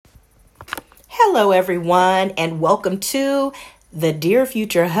Hello, everyone, and welcome to the Dear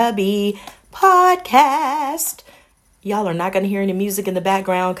Future Hubby podcast. Y'all are not going to hear any music in the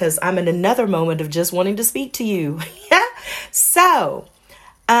background because I'm in another moment of just wanting to speak to you. So,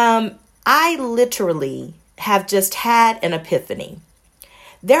 I literally have just had an epiphany.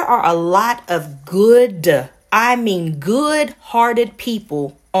 There are a lot of good-hearted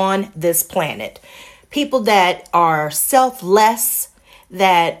people on this planet. People that are selfless,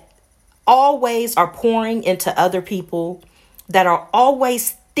 that always are pouring into other people, that are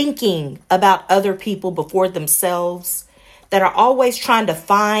always thinking about other people before themselves, that are always trying to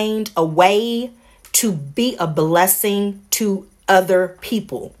find a way to be a blessing to other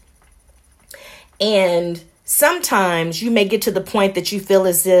people. And sometimes you may get to the point that you feel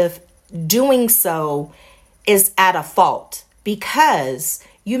as if doing so is at a fault, because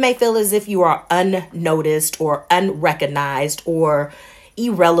you may feel as if you are unnoticed or unrecognized or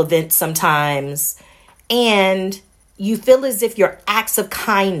irrelevant sometimes. And you feel as if your acts of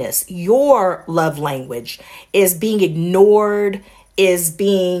kindness, your love language, is being ignored, is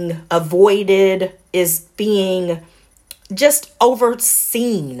being avoided, is being just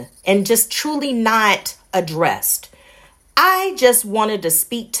overseen and just truly not addressed. I just wanted to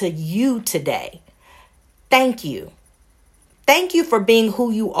speak to you today. Thank you. Thank you for being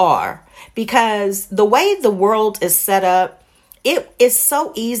who you are, because the way the world is set up, it is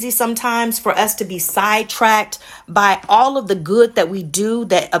so easy sometimes for us to be sidetracked by all of the good that we do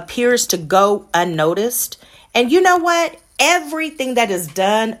that appears to go unnoticed. And you know what? Everything that is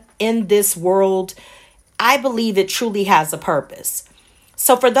done in this world, I believe it truly has a purpose.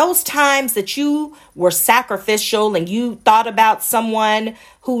 So for those times that you were sacrificial and you thought about someone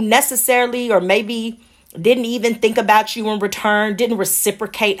who necessarily or maybe didn't even think about you in return, didn't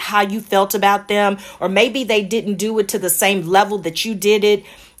reciprocate how you felt about them, or maybe they didn't do it to the same level that you did it.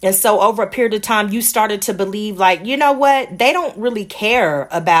 And so over a period of time, you started to believe like, you know what? They don't really care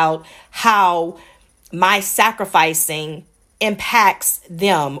about how my sacrificing impacts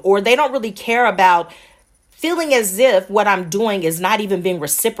them, or they don't really care about feeling as if what I'm doing is not even being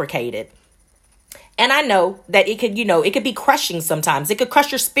reciprocated. And I know that it could be crushing sometimes. It could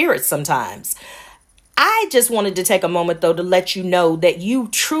crush your spirit sometimes. I just wanted to take a moment, though, to let you know that you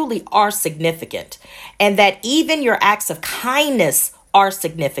truly are significant, and that even your acts of kindness are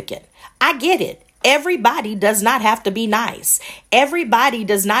significant. I get it. Everybody does not have to be nice. Everybody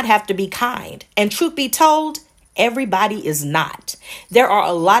does not have to be kind. And truth be told, everybody is not. There are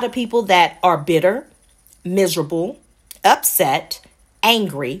a lot of people that are bitter, miserable, upset,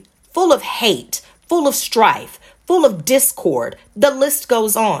 angry, full of hate, full of strife, full of discord. The list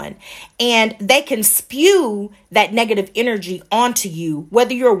goes on. And they can spew that negative energy onto you,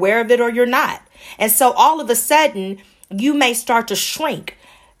 whether you're aware of it or you're not. And so all of a sudden, you may start to shrink.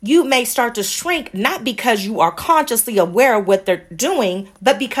 You may start to shrink, not because you are consciously aware of what they're doing,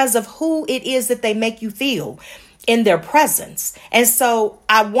 but because of who it is that they make you feel in their presence. And so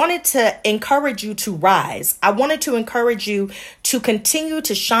I wanted to encourage you to rise. I wanted to encourage you to continue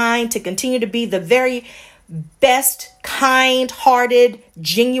to shine, to continue to be the very best, kind-hearted,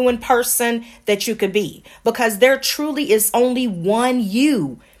 genuine person that you could be, because there truly is only one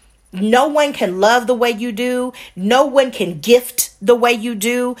you. No one can love the way you do. No one can gift the way you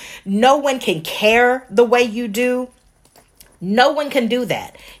do. No one can care the way you do. No one can do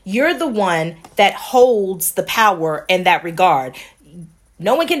that. You're the one that holds the power in that regard.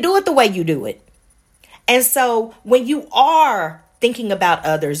 No one can do it the way you do it. And so when you are thinking about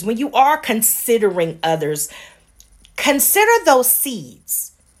others, when you are considering others, consider those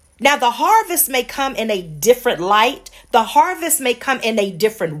seeds. Now, the harvest may come in a different light. The harvest may come in a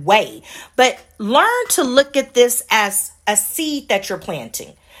different way, but learn to look at this as a seed that you're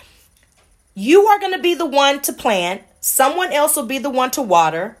planting. You are going to be the one to plant. Someone else will be the one to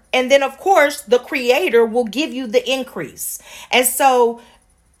water. And then, of course, the Creator will give you the increase. And so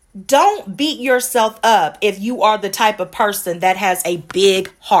don't beat yourself up if you are the type of person that has a big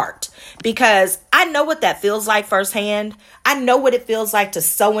heart, because I know what that feels like firsthand. I know what it feels like to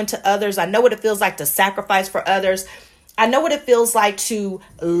sow into others. I know what it feels like to sacrifice for others. I know what it feels like to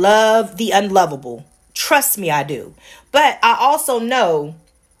love the unlovable. Trust me, I do. But I also know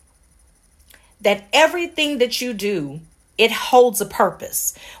that everything that you do, it holds a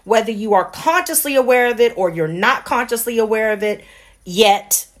purpose, whether you are consciously aware of it or you're not consciously aware of it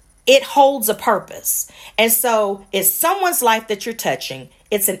yet. It holds a purpose. And so it's someone's life that you're touching.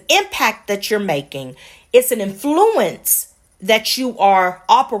 It's an impact that you're making. It's an influence that you are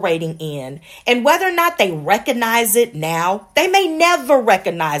operating in. And whether or not they recognize it now, they may never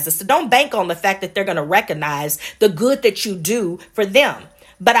recognize it. So don't bank on the fact that they're going to recognize the good that you do for them.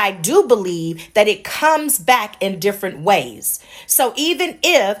 but I do believe that it comes back in different ways. So even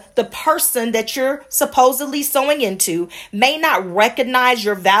if the person that you're supposedly sowing into may not recognize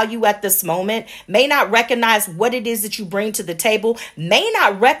your value at this moment, may not recognize what it is that you bring to the table, may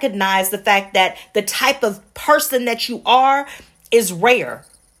not recognize the fact that the type of person that you are is rare.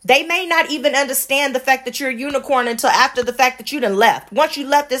 They may not even understand the fact that you're a unicorn until after the fact that you done left. Once you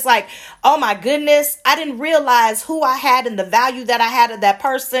left, it's like, oh my goodness, I didn't realize who I had and the value that I had of that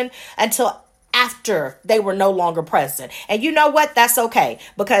person until after they were no longer present. And you know what? That's okay,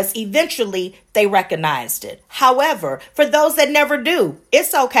 because eventually they recognized it. However, for those that never do,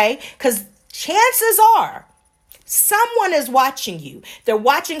 it's okay, because chances are someone is watching you. They're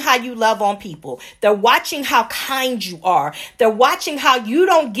watching how you love on people. They're watching how kind you are. They're watching how you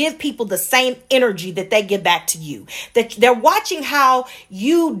don't give people the same energy that they give back to you. That they're watching how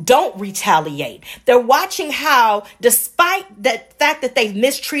you don't retaliate. They're watching how, despite the fact that they've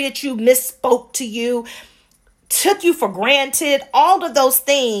mistreated you, misspoke to you, took you for granted, all of those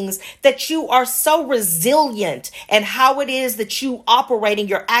things, that you are so resilient, and how it is that you operate in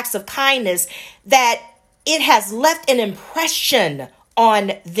your acts of kindness, that it has left an impression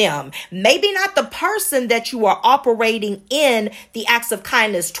on them. Maybe not the person that you are operating in the acts of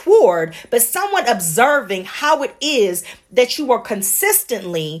kindness toward, but someone observing how it is that you are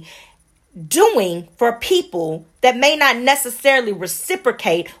consistently doing for people that may not necessarily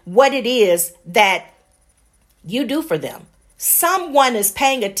reciprocate what it is that you do for them. Someone is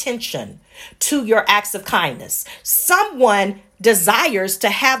paying attention to your acts of kindness. Someone desires to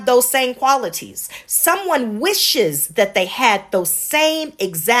have those same qualities. Someone wishes that they had those same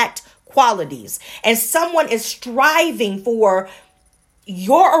exact qualities. And someone is striving for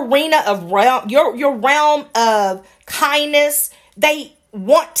your arena of realm, your realm of kindness. They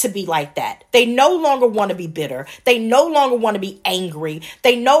want to be like that. They no longer want to be bitter. They no longer want to be angry.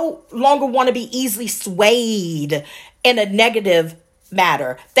 They no longer want to be easily swayed in a negative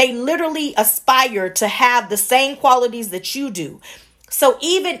matter. They literally aspire to have the same qualities that you do. So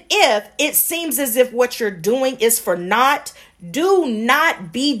even if it seems as if what you're doing is for naught, do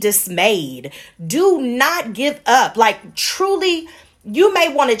not be dismayed. Do not give up. Like, truly, you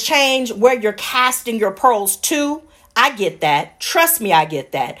may want to change where you're casting your pearls to. I get that. Trust me, I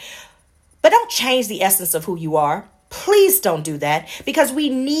get that. But don't change the essence of who you are. Please don't do that, because we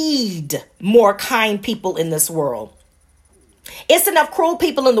need more kind people in this world. It's enough cruel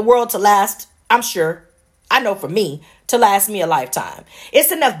people in the world to last, I'm sure, I know for me, to last me a lifetime.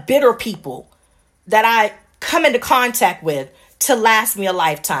 It's enough bitter people that I come into contact with to last me a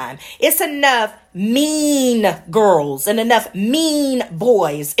lifetime. It's enough mean girls and enough mean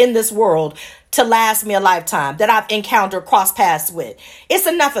boys in this world to last me a lifetime that I've encountered, cross paths with. It's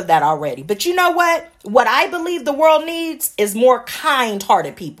enough of that already. But you know what? What I believe the world needs is more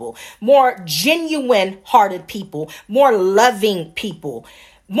kind-hearted people, more genuine-hearted people, more loving people,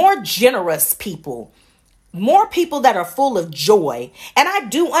 more generous people, more people that are full of joy. And I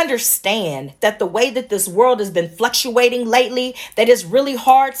do understand that the way that this world has been fluctuating lately, that it's really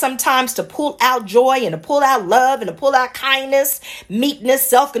hard sometimes to pull out joy and to pull out love and to pull out kindness, meekness,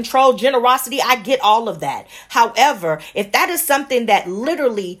 self-control, generosity. I get all of that. However, if that is something that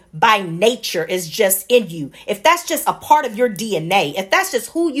literally by nature is just in you, if that's just a part of your DNA, if that's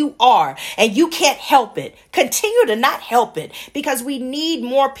just who you are and you can't help it, continue to not help it, because we need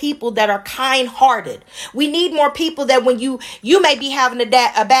more people that are kind-hearted. We need more people that when you may be having a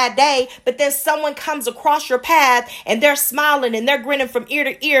bad day, but then someone comes across your path and they're smiling and they're grinning from ear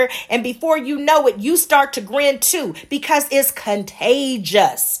to ear. And before you know it, you start to grin too, because it's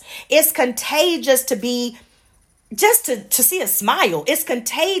contagious. It's contagious to be just to see a smile. It's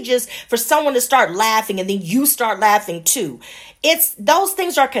contagious for someone to start laughing and then you start laughing too. Those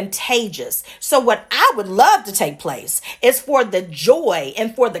things are contagious. So what I would love to take place is for the joy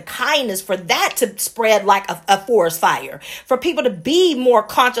and for the kindness, for that to spread like a forest fire, for people to be more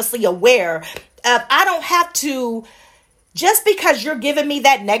consciously aware of, I don't have to, just because you're giving me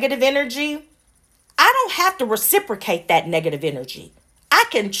that negative energy, I don't have to reciprocate that negative energy. I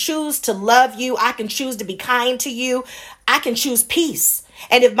can choose to love you. I can choose to be kind to you. I can choose peace.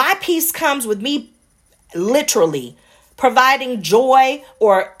 And if my peace comes with me literally providing joy,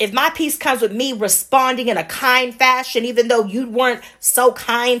 or if my peace comes with me responding in a kind fashion, even though you weren't so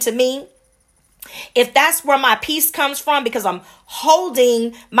kind to me, if that's where my peace comes from, because I'm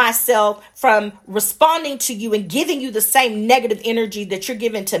holding myself from responding to you and giving you the same negative energy that you're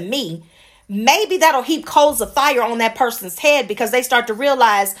giving to me, maybe that'll heap coals of fire on that person's head, because they start to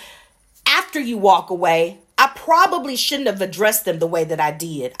realize after you walk away, I probably shouldn't have addressed them the way that I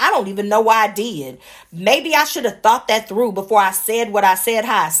did. I don't even know why I did. Maybe I should have thought that through before I said what I said,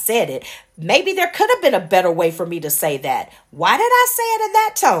 how I said it. Maybe there could have been a better way for me to say that. Why did I say it in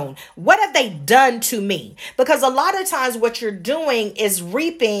that tone? What have they done to me? Because a lot of times what you're doing is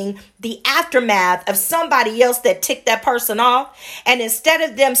reaping the aftermath of somebody else that ticked that person off. And instead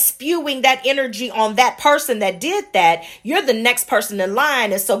of them spewing that energy on that person that did that, you're the next person in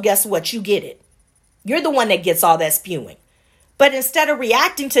line. And so guess what? You get it. You're the one that gets all that spewing. But instead of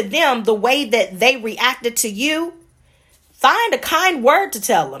reacting to them the way that they reacted to you, find a kind word to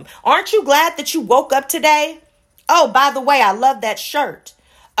tell them. Aren't you glad that you woke up today? Oh, by the way, I love that shirt.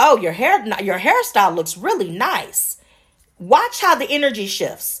 Oh, your hairstyle looks really nice. Watch how the energy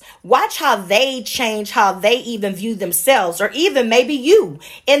shifts. Watch how they change, how they even view themselves, or even maybe you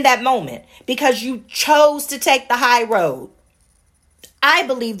in that moment, because you chose to take the high road. I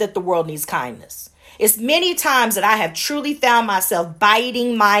believe that the world needs kindness. It's many times that I have truly found myself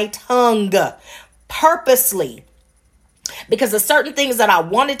biting my tongue purposely because of certain things that I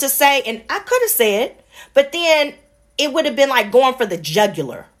wanted to say, and I could have said, but then it would have been like going for the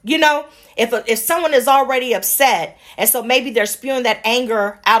jugular. You know, if someone is already upset, and so maybe they're spewing that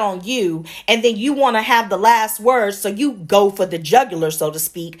anger out on you, and then you want to have the last word, so you go for the jugular, so to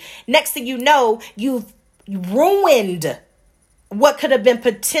speak. Next thing you know, you've ruined what could have been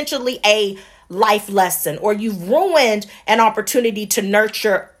potentially a life lesson, or you've ruined an opportunity to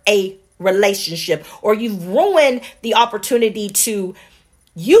nurture a relationship, or you've ruined the opportunity to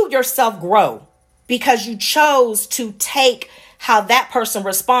you yourself grow because you chose to take how that person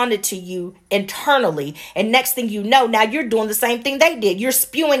responded to you internally. And next thing you know, now you're doing the same thing they did. You're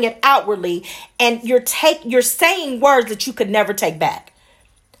spewing it outwardly, and you're saying words that you could never take back.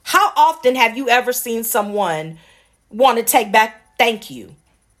 How often have you ever seen someone want to take back thank you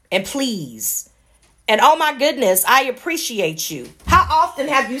and please and oh my goodness, I appreciate you? How often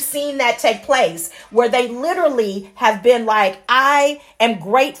have you seen that take place where they literally have been like, I am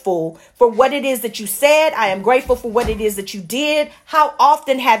grateful for what it is that you said. I am grateful for what it is that you did. How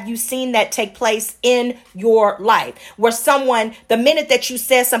often have you seen that take place in your life where someone, the minute that you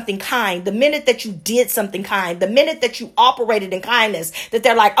said something kind, the minute that you did something kind, the minute that you operated in kindness, that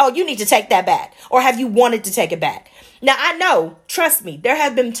they're like, oh, you need to take that back? Or have you wanted to take it back? Now, I know, trust me, there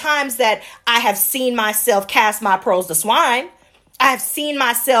have been times that I have seen myself cast my pearls to swine. I have seen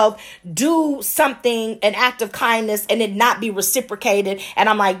myself do something, an act of kindness, and it not be reciprocated. And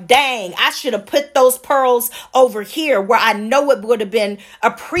I'm like, dang, I should have put those pearls over here where I know it would have been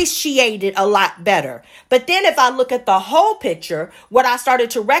appreciated a lot better. But then if I look at the whole picture, what I started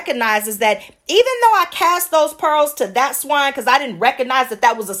to recognize is that even though I cast those pearls to that swine, because I didn't recognize that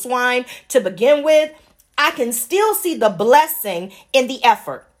that was a swine to begin with, I can still see the blessing in the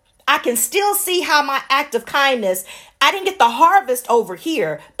effort. I can still see how my act of kindness, I didn't get the harvest over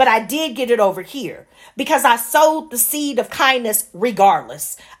here, but I did get it over here because I sowed the seed of kindness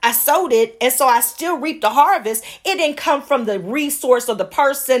regardless. I sowed it, and so I still reaped the harvest. It didn't come from the resource or the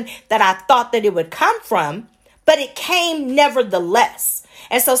person that I thought that it would come from, but it came nevertheless.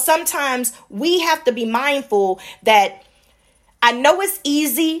 And so sometimes we have to be mindful that I know it's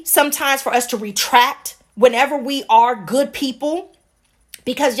easy sometimes for us to retract whenever we are good people,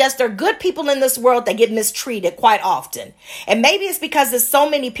 because yes, there are good people in this world that get mistreated quite often. And maybe it's because there's so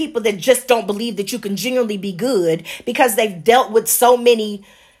many people that just don't believe that you can genuinely be good because they've dealt with so many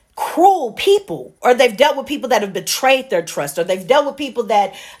cruel people, or they've dealt with people that have betrayed their trust, or they've dealt with people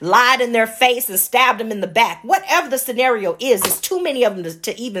that lied in their face and stabbed them in the back. Whatever the scenario is, it's too many of them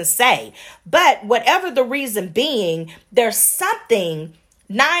to even say. But whatever the reason being, there's something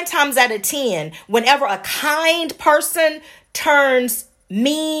 9 times out of 10, whenever a kind person turns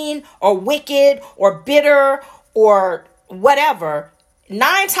mean or wicked or bitter or whatever,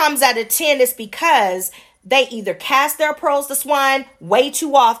 9 times out of 10 it's because they either cast their pearls to swine way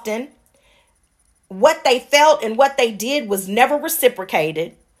too often, what they felt and what they did was never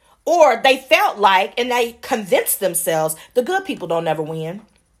reciprocated, or they felt like, and they convinced themselves, the good people don't never win.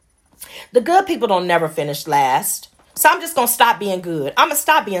 The good people don't never finish last. So I'm just going to stop being good. I'm going to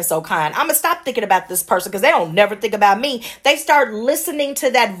stop being so kind. I'm going to stop thinking about this person because they don't never think about me. They start listening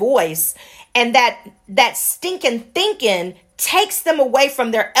to that voice, and that stinking thinking takes them away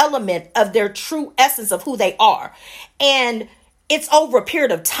from their element of their true essence of who they are. And it's over a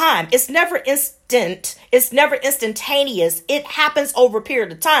period of time. It's never instant. It's never instantaneous. It happens over a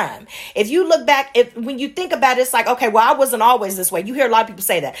period of time. If you look back, when you think about it, it's like, okay, well, I wasn't always this way. You hear a lot of people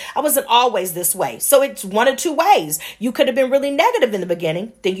say that. I wasn't always this way. So it's one of two ways. You could have been really negative in the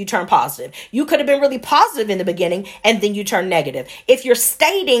beginning, then you turn positive. You could have been really positive in the beginning, and then you turn negative. If you're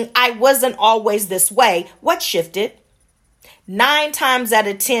stating, I wasn't always this way, what shifted? 9 times out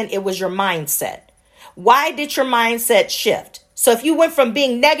of 10, it was your mindset. Why did your mindset shift? So if you went from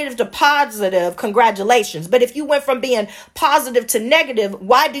being negative to positive, congratulations. But if you went from being positive to negative,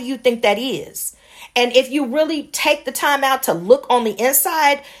 why do you think that is? And if you really take the time out to look on the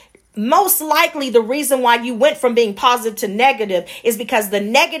inside, most likely the reason why you went from being positive to negative is because the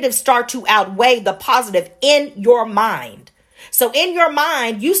negatives start to outweigh the positive in your mind. So in your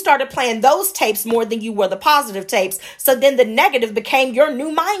mind, you started playing those tapes more than you were the positive tapes. So then the negative became your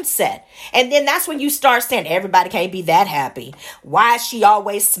new mindset. And then that's when you start saying, everybody can't be that happy. Why is she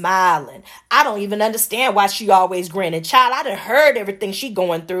always smiling? I don't even understand why she always grinning. Child, I done heard everything she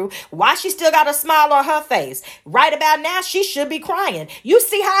going through. Why she still got a smile on her face? Right about now, she should be crying. You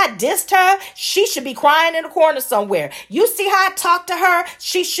see how I dissed her? She should be crying in a corner somewhere. You see how I talked to her?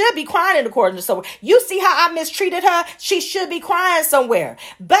 She should be crying in a corner somewhere. You see how I mistreated her? She should be crying somewhere.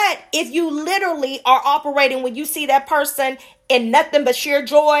 But if you literally are operating when you see that person in nothing but sheer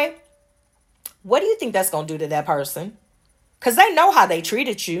joy, what do you think that's going to do to that person? Because they know how they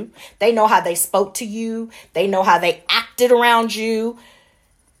treated you. They know how they spoke to you. They know how they acted around you.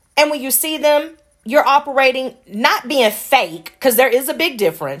 And when you see them, you're operating, not being fake, because there is a big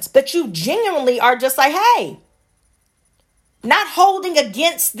difference, but you genuinely are just like, hey, not holding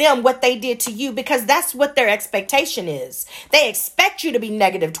against them what they did to you, because that's what their expectation is. They expect you to be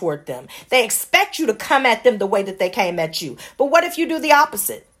negative toward them. They expect you to come at them the way that they came at you. But what if you do the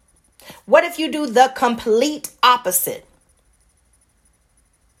opposite? What if you do the complete opposite?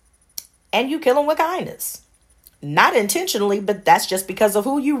 And you kill them with kindness. Not intentionally, but that's just because of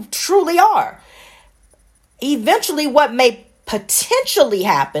who you truly are. Eventually, what may potentially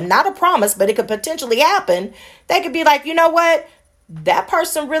happen, not a promise, but it could potentially happen. They could be like, you know what? That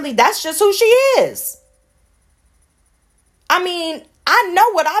person really, that's just who she is. I mean, I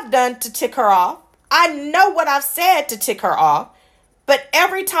know what I've done to tick her off. I know what I've said to tick her off. But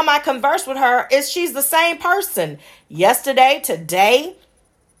every time I converse with her, she's the same person. Yesterday, today,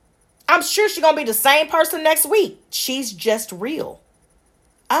 I'm sure she's going to be the same person next week. She's just real.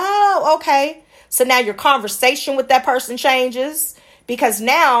 Oh, okay. So now your conversation with that person changes, because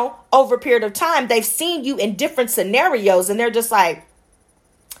now over a period of time, they've seen you in different scenarios and they're just like,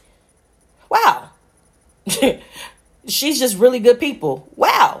 wow, she's just really good people.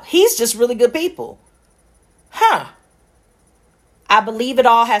 Wow, he's just really good people. Huh. I believe it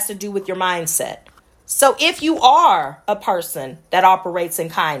all has to do with your mindset. So if you are a person that operates in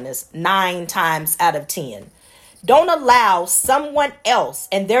kindness 9 times out of 10, don't allow someone else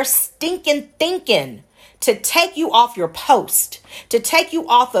and their stinking thinking to take you off your post, to take you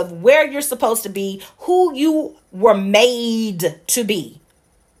off of where you're supposed to be, who you were made to be.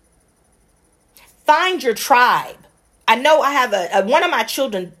 Find your tribe. I know I have one of my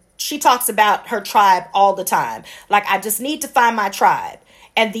children, she talks about her tribe all the time. Like, I just need to find my tribe.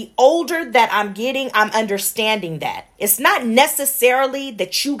 And the older that I'm getting, I'm understanding that. It's not necessarily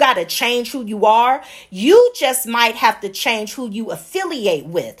that you got to change who you are. You just might have to change who you affiliate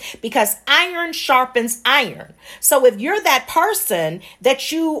with, because iron sharpens iron. So if you're that person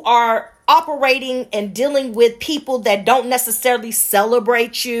that you are operating and dealing with people that don't necessarily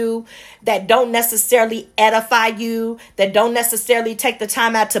celebrate you, that don't necessarily edify you, that don't necessarily take the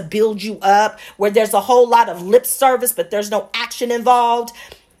time out to build you up, where there's a whole lot of lip service, but there's no action involved,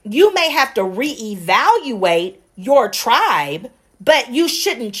 you may have to reevaluate your tribe, but you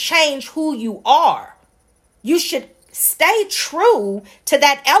shouldn't change who you are. You should stay true to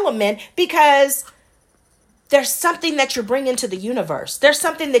that element, because there's something that you're bringing to the universe. There's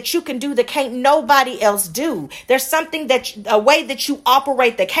something that you can do that can't nobody else do. There's something a way that you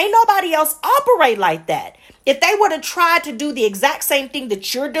operate that can't nobody else operate like that. If they would have tried to do the exact same thing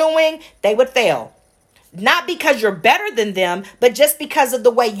that you're doing, they would fail. Not because you're better than them, but just because of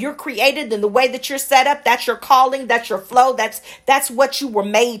the way you're created and the way that you're set up. That's your calling. That's your flow. That's what you were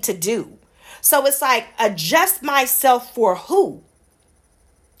made to do. So it's like, adjust myself for who?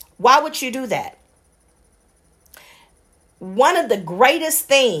 Why would you do that? One of the greatest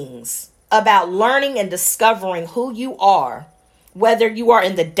things about learning and discovering who you are, whether you are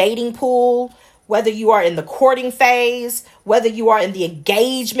in the dating pool, whether you are in the courting phase, whether you are in the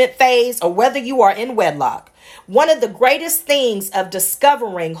engagement phase, or whether you are in wedlock, one of the greatest things of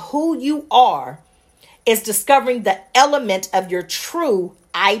discovering who you are is discovering the element of your true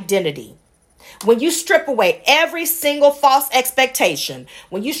identity. When you strip away every single false expectation,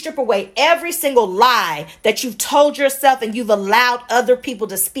 when you strip away every single lie that you've told yourself and you've allowed other people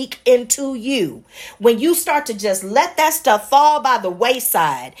to speak into you, when you start to just let that stuff fall by the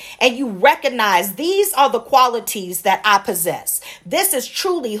wayside and you recognize these are the qualities that I possess. This is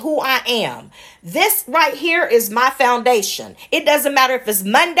truly who I am. This right here is my foundation. It doesn't matter if it's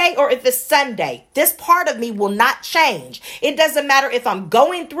Monday or if it's Sunday. This part of me will not change. It doesn't matter if I'm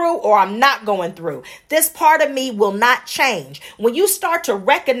going through or I'm not going through. This part of me will not change. When you start to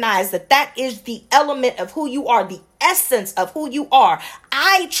recognize that that is the element of who you are, the essence of who you are,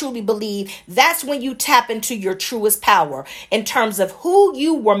 I truly believe that's when you tap into your truest power in terms of who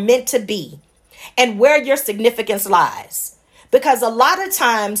you were meant to be and where your significance lies. Because a lot of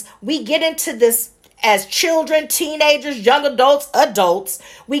times we get into this as children, teenagers, young adults,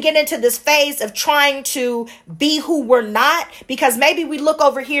 we get into this phase of trying to be who we're not because maybe we look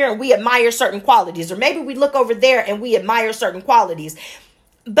over here and we admire certain qualities, or maybe we look over there and we admire certain qualities.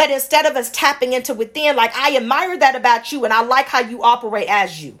 But instead of us tapping into within, like, I admire that about you and I like how you operate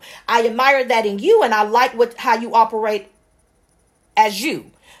as you. I admire that in you and I like how you operate as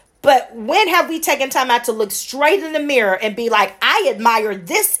you. But when have we taken time out to look straight in the mirror and be like, I admire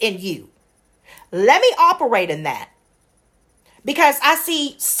this in you? Let me operate in that. Because I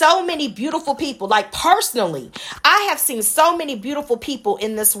see so many beautiful people, like personally, I have seen so many beautiful people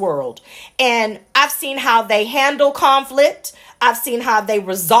in this world. And I've seen how they handle conflict. I've seen how they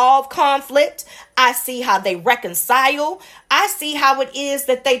resolve conflict. I see how they reconcile. I see how it is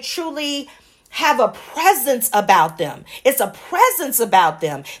that they truly have a presence about them. It's a presence about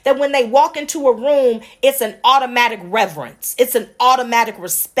them that when they walk into a room, it's an automatic reverence. It's an automatic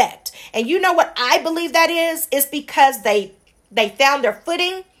respect. And you know what I believe that is? It's because they found their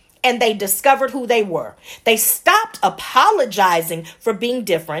footing and they discovered who they were. They stopped apologizing for being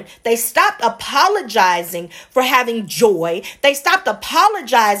different. They stopped apologizing for having joy. They stopped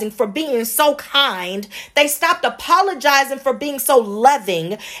apologizing for being so kind. They stopped apologizing for being so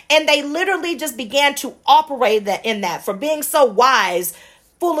loving. And they literally just began to operate in that, for being so wise,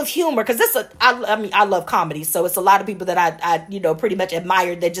 full of humor. Because I love comedy. So it's a lot of people that I pretty much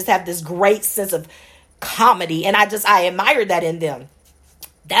admire that just have this great sense of comedy. And I admire that in them.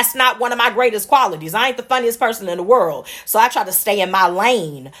 That's not one of my greatest qualities. I ain't the funniest person in the world. So I try to stay in my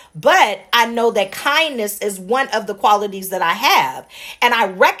lane. But I know that kindness is one of the qualities that I have. And I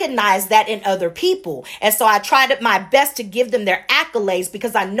recognize that in other people. And so I tried my best to give them their accolades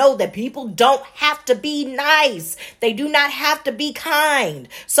because I know that people don't have to be nice. They do not have to be kind.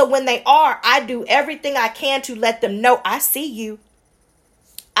 So when they are, I do everything I can to let them know I see you.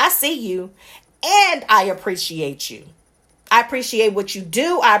 I see you. And I appreciate you. I appreciate what you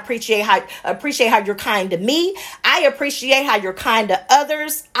do. I appreciate how you're kind to me. I appreciate how you're kind to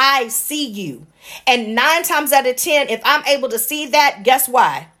others. I see you. And 9 times out of 10, if I'm able to see that, guess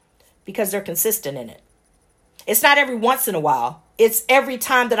why? Because they're consistent in it. It's not every once in a while. It's every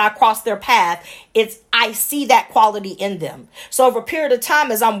time that I cross their path. I see that quality in them. So over a period of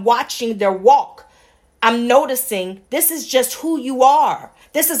time, as I'm watching their walk, I'm noticing this is just who you are.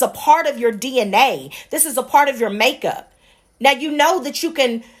 This is a part of your DNA. This is a part of your makeup. Now, you know that you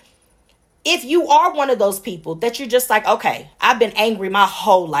can, if you are one of those people that you're just like, okay, I've been angry my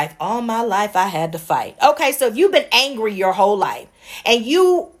whole life. All my life I had to fight. Okay, so if you've been angry your whole life and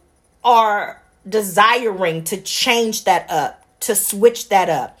you are desiring to change that up, to switch that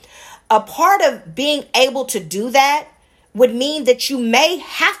up, a part of being able to do that would mean that you may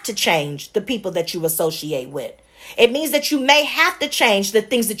have to change the people that you associate with. It means that you may have to change the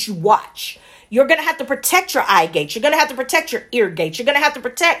things that you watch. You're going to have to protect your eye gates. You're going to have to protect your ear gates. You're going to have to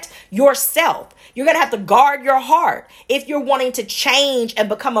protect yourself. You're going to have to guard your heart if you're wanting to change and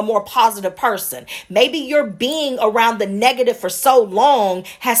become a more positive person. Maybe your being around the negative for so long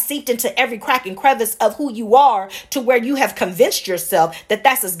has seeped into every crack and crevice of who you are to where you have convinced yourself that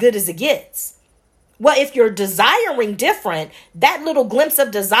that's as good as it gets. Well, if you're desiring different, that little glimpse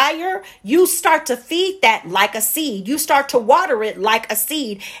of desire, you start to feed that like a seed. You start to water it like a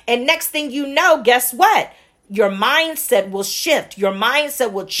seed. And next thing you know, guess what? Your mindset will shift. Your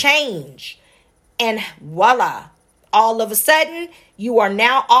mindset will change. And voila, all of a sudden, you are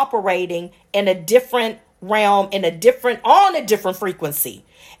now operating in a different realm, on a different frequency.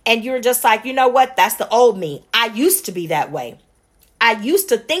 And you're just like, you know what? That's the old me. I used to be that way. I used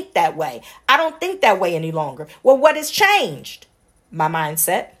to think that way. I don't think that way any longer. Well, what has changed? My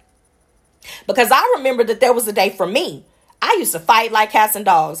mindset. Because I remember that there was a day for me. I used to fight like cats and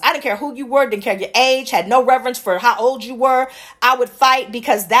dogs. I didn't care who you were, didn't care your age, had no reverence for how old you were. I would fight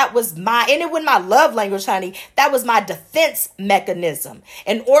because that was and it wasn't my love language, honey. That was my defense mechanism.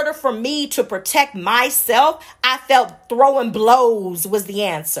 In order for me to protect myself, I felt throwing blows was the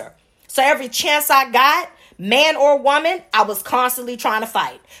answer. So every chance I got, man or woman, I was constantly trying to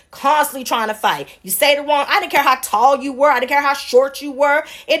fight. Constantly trying to fight. You say the wrong, I didn't care how tall you were. I didn't care how short you were.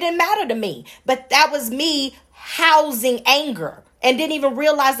 It didn't matter to me. But that was me housing anger and didn't even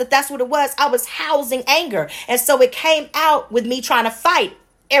realize that that's what it was. I was housing anger. And so it came out with me trying to fight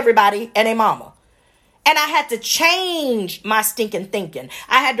everybody and their mama. And I had to change my stinking thinking.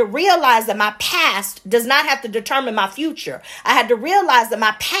 I had to realize that my past does not have to determine my future. I had to realize that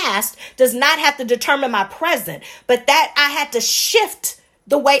my past does not have to determine my present, but that I had to shift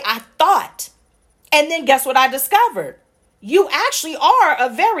the way I thought. And then guess what I discovered? You actually are a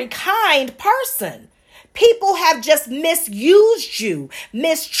very kind person. People have just misused you,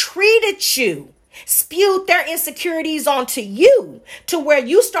 mistreated you, spewed their insecurities onto you to where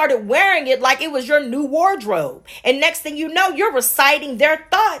you started wearing it like it was your new wardrobe. And next thing you know, you're reciting their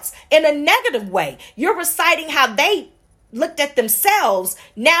thoughts in a negative way. You're reciting how they looked at themselves.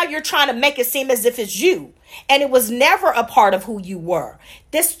 Now you're trying to make it seem as if it's you. And it was never a part of who you were.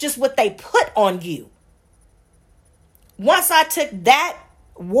 This is just what they put on you. Once I took that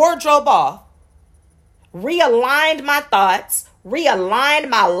wardrobe off, realigned my thoughts, realigned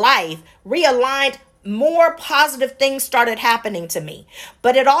my life, realigned, more positive things started happening to me.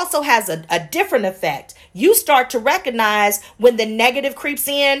 But it also has a different effect. You start to recognize when the negative creeps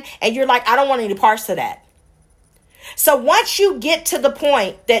in and you're like, I don't want any parts of that. So once you get to the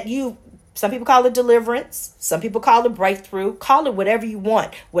point that some people call it deliverance, some people call it breakthrough, call it whatever you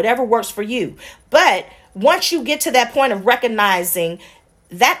want, whatever works for you. But once you get to that point of recognizing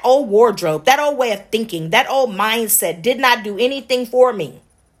that old wardrobe, that old way of thinking, that old mindset did not do anything for me.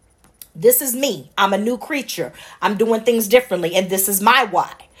 This is me. I'm a new creature. I'm doing things differently. And this is my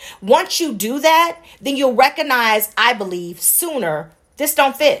why. Once you do that, then you'll recognize, I believe, sooner, this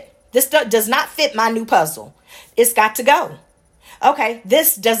don't fit. This does not fit my new puzzle. It's got to go. Okay,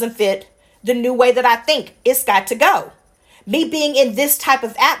 this doesn't fit the new way that I think. It's got to go. Me being in this type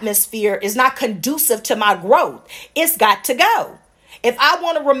of atmosphere is not conducive to my growth. It's got to go. If I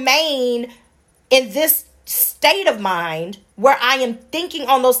want to remain in this state of mind where I am thinking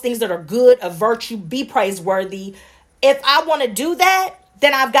on those things that are good, of virtue, be praiseworthy, if I want to do that,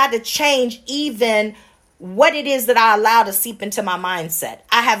 then I've got to change even what it is that I allow to seep into my mindset.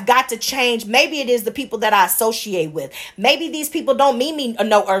 I have got to change. Maybe it is the people that I associate with. Maybe these people don't mean me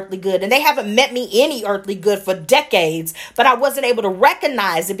no earthly good, and they haven't meant me any earthly good for decades, but I wasn't able to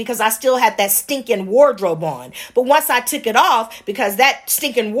recognize it because I still had that stinking wardrobe on. But once I took it off, because that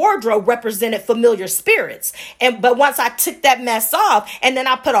stinking wardrobe represented familiar spirits, but once I took that mess off and then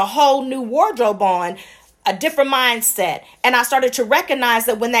I put a whole new wardrobe on, a different mindset. And I started to recognize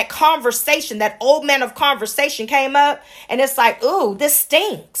that when that conversation, that old man of conversation came up, and it's like, ooh, this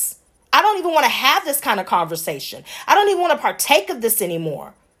stinks. I don't even want to have this kind of conversation. I don't even want to partake of this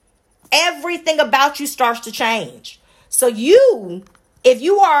anymore. Everything about you starts to change. So if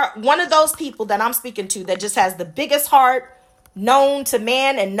you are one of those people that I'm speaking to that just has the biggest heart known to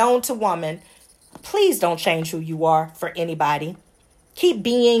man and known to woman, please don't change who you are for anybody. Keep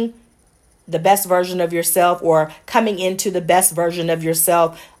being the best version of yourself, or coming into the best version of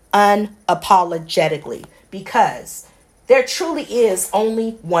yourself unapologetically, because there truly is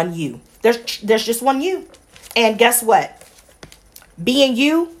only one you. There's just one you. And guess what? Being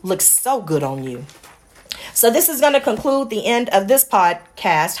you looks so good on you. So this is going to conclude the end of this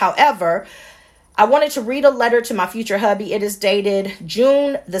podcast. However, I wanted to read a letter to my future hubby. It is dated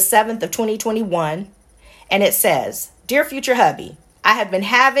June the 7th of 2021. And it says, "Dear future hubby, I have been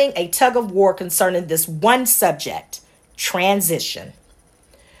having a tug of war concerning this one subject, transition,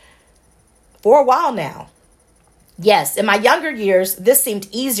 for a while now. Yes, in my younger years, this seemed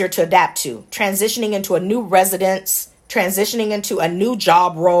easier to adapt to, transitioning into a new residence, transitioning into a new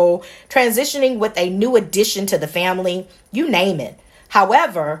job role, transitioning with a new addition to the family, you name it.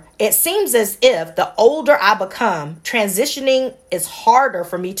 However, it seems as if the older I become, transitioning is harder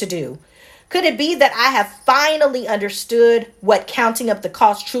for me to do. Could it be that I have finally understood what counting up the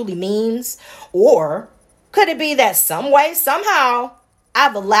cost truly means? Or could it be that some way, somehow,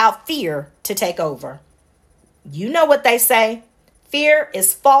 I've allowed fear to take over? You know what they say. Fear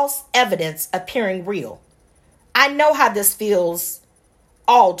is false evidence appearing real. I know how this feels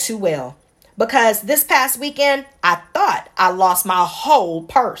all too well, because this past weekend, I thought I lost my whole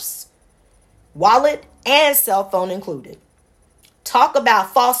purse, wallet, and cell phone included. Talk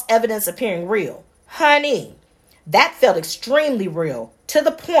about false evidence appearing real. Honey, That felt extremely real, to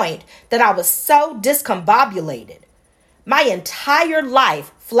the point that I was so discombobulated. My entire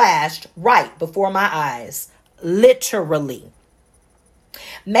life flashed right before my eyes, literally.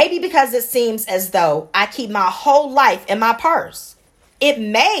 Maybe because it seems as though I keep my whole life in my purse. It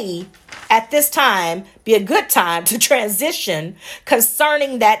may, at this time, be a good time to transition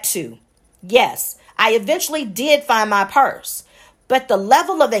concerning that too. Yes, I eventually did find my purse, but the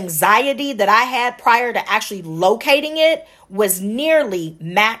level of anxiety that I had prior to actually locating it was nearly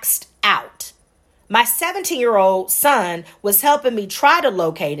maxed out. My 17-year-old son was helping me try to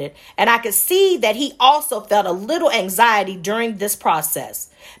locate it, and I could see that he also felt a little anxiety during this process.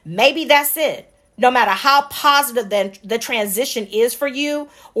 Maybe that's it. No matter how positive the transition is for you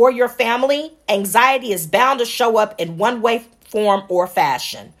or your family, anxiety is bound to show up in one way, form, or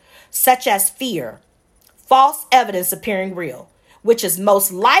fashion, such as fear, false evidence appearing real, which is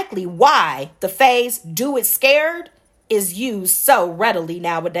most likely why the phrase "do it scared" is used so readily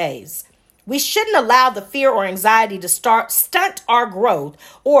nowadays. We shouldn't allow the fear or anxiety to stunt our growth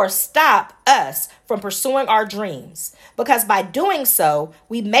or stop us from pursuing our dreams, because by doing so,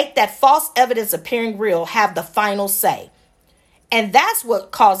 we make that false evidence appearing real have the final say. And that's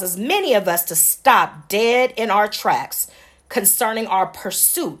what causes many of us to stop dead in our tracks concerning our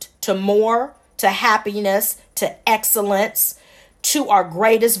pursuit to more, to happiness, to excellence, to our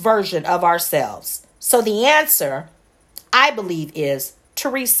greatest version of ourselves. So the answer, I believe, is,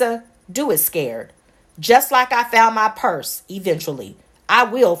 Teresa, do it scared. Just like I found my purse eventually, I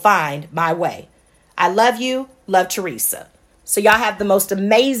will find my way. I love you. Love, Teresa. So y'all have the most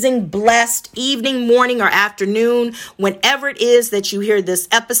amazing, blessed evening, morning, or afternoon, whenever it is that you hear this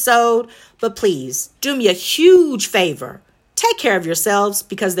episode. But please do me a huge favor. Take care of yourselves,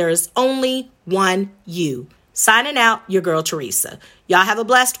 because there is only one you. Signing out, your girl, Teresa. Y'all have a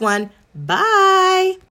blessed one. Bye.